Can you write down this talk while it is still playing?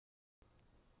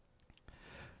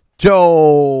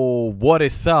Yo, what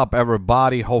is up,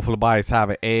 everybody? Hopefully everybody's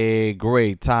having a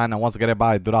great time. And once again,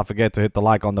 everybody, do not forget to hit the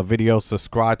like on the video,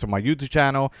 subscribe to my YouTube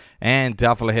channel, and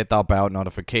definitely hit that bell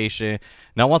notification.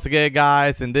 Now, once again,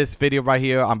 guys, in this video right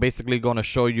here, I'm basically going to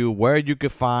show you where you can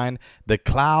find the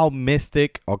Cloud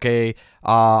Mystic. Okay,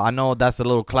 I know that's a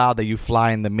little cloud that you fly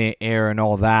in the mid-air and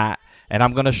all that. And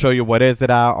I'm going to show you what is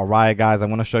it out. All right, guys, I'm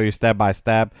going to show you step by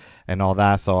step and all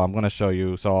that. So I'm going to show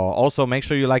you. So also make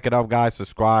sure you like it up, guys.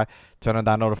 Subscribe. Turn on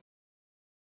that notification.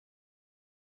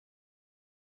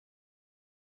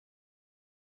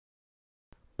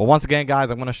 But once again,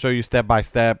 guys, I'm going to show you step by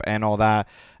step and all that.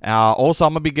 Also,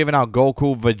 I'm going to be giving out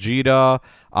Goku, Vegeta,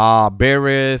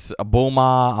 Beerus,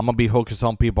 Bulma. I'm going to be hooking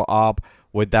some people up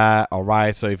with that. All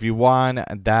right, so if you want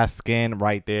that skin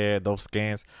right there, those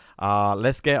skins,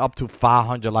 let's get up to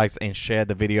 500 likes and share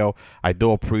the video. I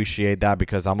do appreciate that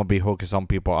because I'm gonna be hooking some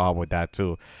people up with that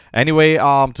too. Anyway,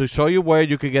 to show you where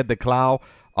you can get the cloud,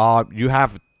 you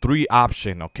have three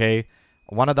options. Okay,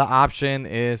 one of the option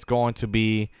is going to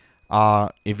be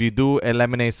if you do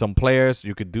eliminate some players,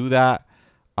 you could do that.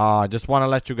 Just want to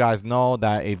let you guys know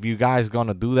that if you guys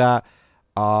gonna do that,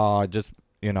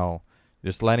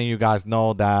 just letting you guys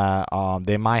know that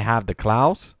they might have the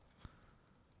clouds.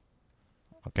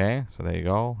 Okay, so there you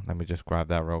go. Let me just grab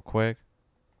that real quick.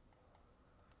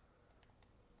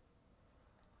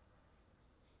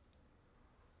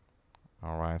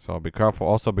 All right, so be careful.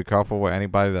 Also be careful with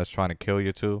anybody that's trying to kill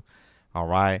you too. All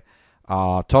right.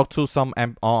 Talk to some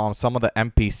of the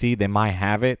NPC. They might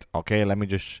have it. Okay, let me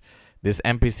just. This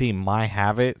NPC might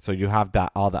have it, so you have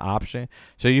that other option.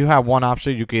 So you have one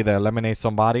option. You can either eliminate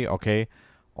somebody, okay,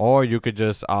 or you could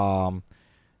just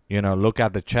look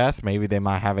at the chest. Maybe they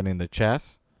might have it in the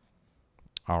chest.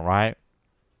 All right.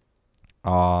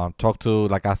 Talk to,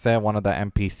 like I said, one of the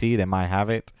NPC. They might have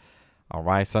it. All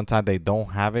right. Sometimes they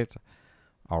don't have it.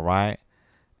 All right.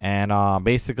 And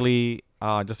basically,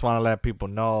 just want to let people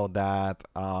know that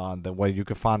the way you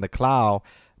can find the Cloud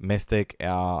Mystic,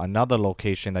 another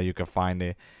location that you can find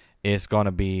it is going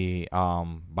to be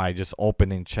by just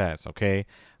opening chests. Okay.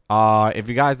 If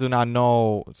you guys do not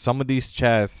know, some of these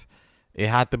chests, it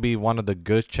had to be one of the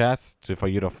good chests for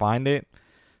you to find it.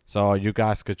 So you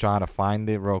guys could try to find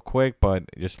it real quick, but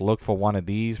just look for one of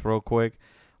these real quick.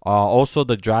 Also,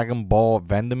 the Dragon Ball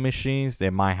vending machines, they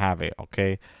might have it.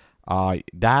 Okay.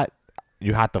 That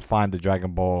you have to find the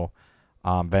Dragon Ball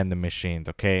vending machines.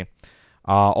 Okay.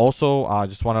 Also, I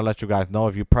just want to let you guys know,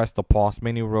 if you press the pause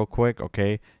menu real quick,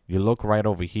 okay, you look right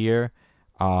over here.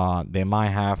 They might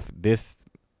have, this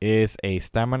is a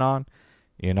Stamina.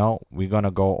 We're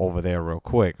gonna go over there real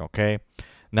quick. Okay,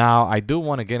 now I do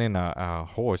want to get in a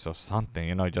horse or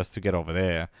something, just to get over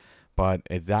there, but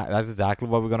that's exactly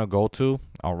what we're gonna go to.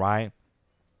 All right,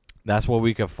 that's where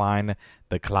we can find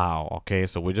the cloud. Okay,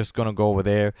 so we're just gonna go over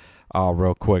there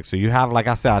real quick. So you have, like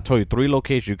I said, I told you, three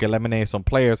locations. You can eliminate some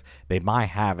players, they might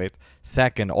have it.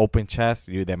 Second, open chest,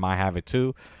 they might have it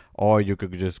too. Or you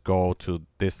could just go to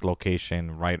this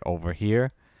location right over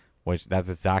here, which that's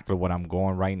exactly what I'm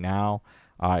going right now.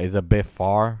 Is a bit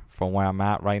far from where I'm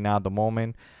at right now at the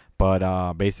moment,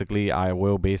 but basically I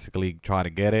will try to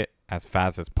get it as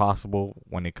fast as possible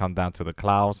when it comes down to the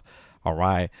clouds. All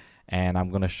right, and I'm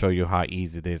gonna show you how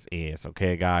easy this is.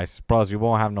 Okay, guys, plus you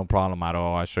won't have no problem at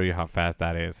all. I'll show you how fast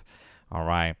that is. All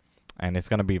right, and it's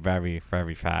gonna be very,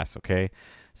 very fast. Okay,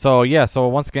 so yeah, so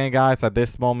once again, guys, at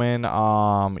this moment,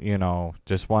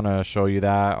 just want to show you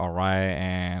that. All right,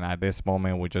 and at this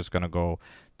moment we're just gonna go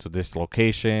to this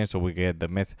location so we get the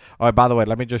myth. All right, by the way,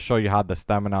 let me just show you how the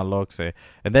stamina looks, and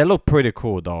they look pretty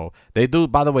cool though. They do,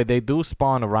 by the way, they do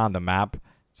spawn around the map.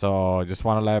 So just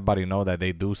want to let everybody know that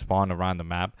they do spawn around the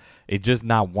map. It's just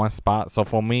not one spot. So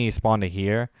for me, it spawned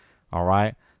here. All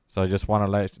right, so I just want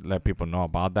to let people know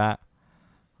about that.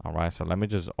 All right, so let me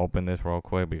just open this real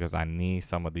quick because I need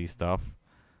some of these stuff.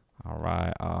 All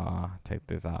right, take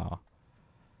this out.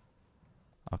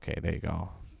 Okay, there you go.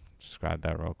 Just grab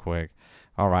that real quick.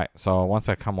 All right, so once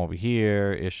I come over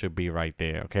here, it should be right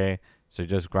there. Okay, so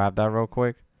just grab that real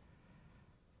quick.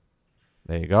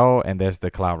 There you go, and there's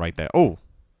the cloud right there. Oh,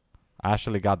 I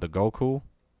actually got the Goku.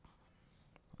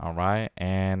 All right,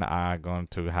 and I'm going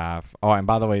to have, oh, and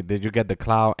by the way, did you get the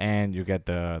cloud and you get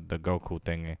the Goku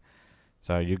thingy?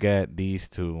 So you get these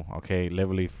two, okay,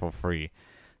 literally for free.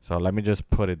 So let me just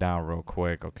put it down real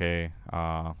quick. Okay,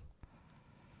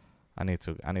 I need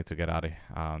to get out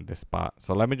of this spot.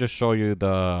 So let me just show you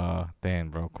the thing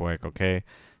real quick. Okay,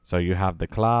 so you have the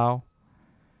cloud,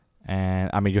 and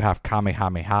you have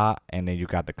Kamehameha, and then you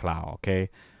got the cloud. Okay,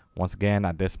 once again,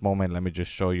 at this moment, let me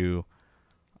just show you.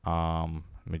 Let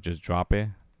me just drop it.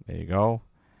 There you go,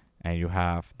 and you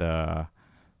have the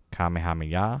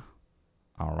Kamehameha.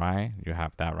 All right, you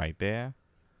have that right there.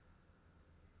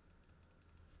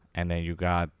 And then you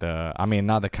got the, I mean,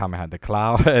 not the Kamehameha, the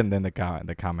cloud, and then the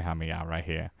Kamehameha right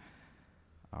here.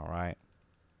 All right.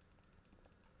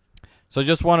 So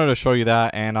just wanted to show you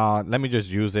that, and let me just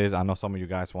use this. I know some of you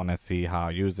guys want to see how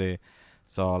I use it.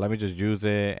 So let me just use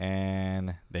it,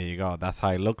 and there you go. That's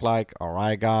how it look like. All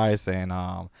right, guys. And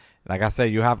like I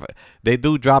said, you have, they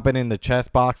do drop it in the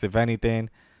chest box, if anything.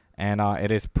 And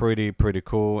it is pretty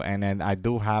cool. And then I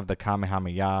do have the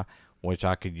Kamehameha, which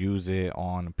I could use it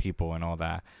on people and all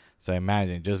that. So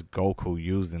imagine just Goku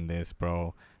using this,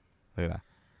 bro. Look at that.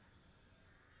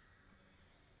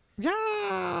 Yo,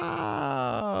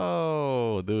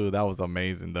 dude, that was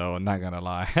amazing though, I'm not gonna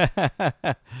lie.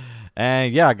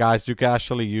 And yeah, guys, you can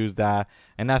actually use that,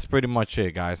 and that's pretty much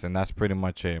it, guys. And that's pretty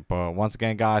much it. But once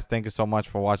again, guys, thank you so much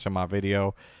for watching my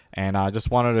video, and I just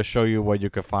wanted to show you where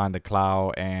you can find the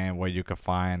cloud and where you can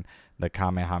find the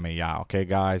Kamehameha. Okay,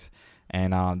 guys.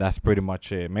 And that's pretty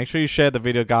much it. Make sure you share the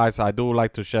video, guys. I do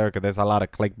like to share it because there's a lot of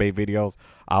clickbait videos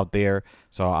out there,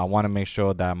 so I want to make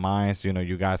sure that mine's, you know,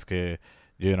 you guys could,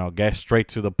 you know, get straight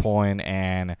to the point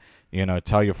and, you know,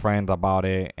 tell your friends about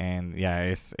it. And yeah,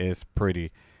 it's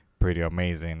pretty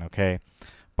amazing. Okay,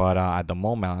 but at the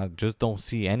moment I just don't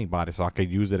see anybody, so I could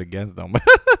use it against them.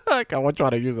 Like, I want to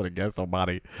try to use it against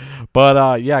somebody.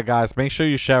 But yeah, guys, make sure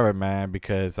you share it, man,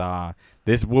 because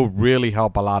this will really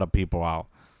help a lot of people out.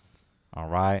 All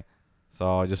right,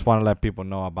 so I just want to let people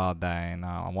know about that, and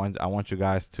I want you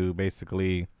guys to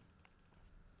basically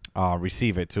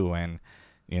receive it too, and,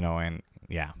 you know, and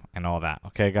yeah, and all that.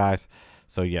 Okay, guys.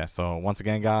 So yeah, so once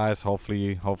again, guys,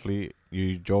 hopefully you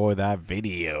enjoy that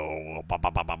video.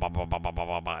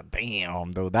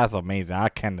 Damn, dude, that's amazing.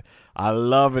 I'm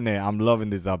loving it. I'm loving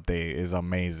this update. It's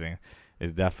amazing.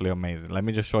 It's definitely amazing. Let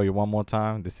me just show you one more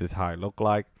time. This is how it look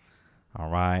like. All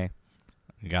right,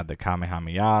 you got the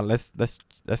Kamehameha. Let's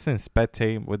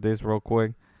inspectate with this real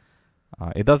quick.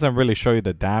 It doesn't really show you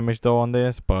the damage though on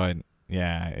this, but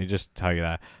yeah, it just tell you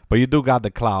that. But you do got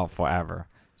the cloud forever,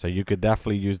 so you could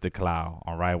definitely use the cloud.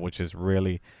 All right, which is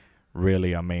really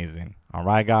amazing. All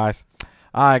right, guys.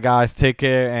 All right, guys, take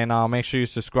care, and make sure you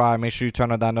subscribe. Make sure you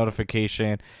turn on that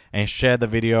notification and share the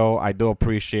video. I do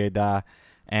appreciate that.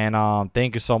 And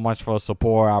thank you so much for the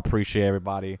support. I appreciate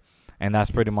everybody. And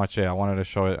that's pretty much it. I wanted to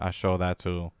show it. I show that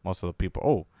to most of the people.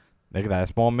 Oh, look at that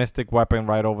small mystic weapon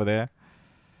right over there.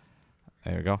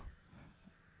 There we go.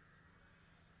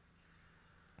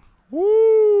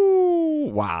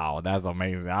 Woo! Wow, that's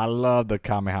amazing. I love the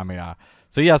Kamehameha.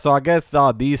 So yeah, so I guess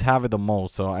these have it the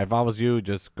most. So if I was you,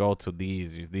 just go to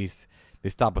these. This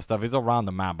type of stuff is around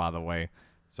the map, by the way.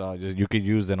 So just, you could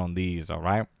use it on these. All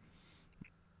right.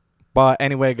 But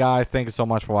anyway, guys, thank you so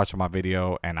much for watching my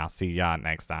video, and I'll see y'all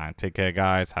next time. Take care,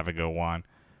 guys. Have a good one.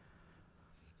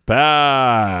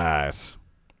 Peace.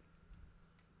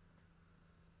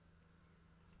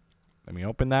 Let me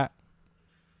open that.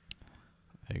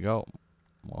 There you go.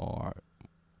 More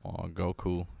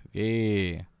Goku.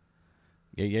 Yeah.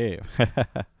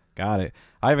 Got it.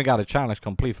 I even got a challenge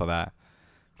complete for that.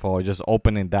 For just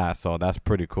opening that. So that's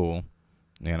pretty cool.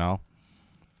 You know?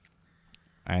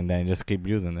 And then just keep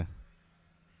using this.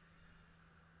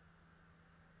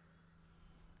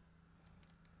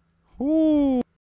 Woo.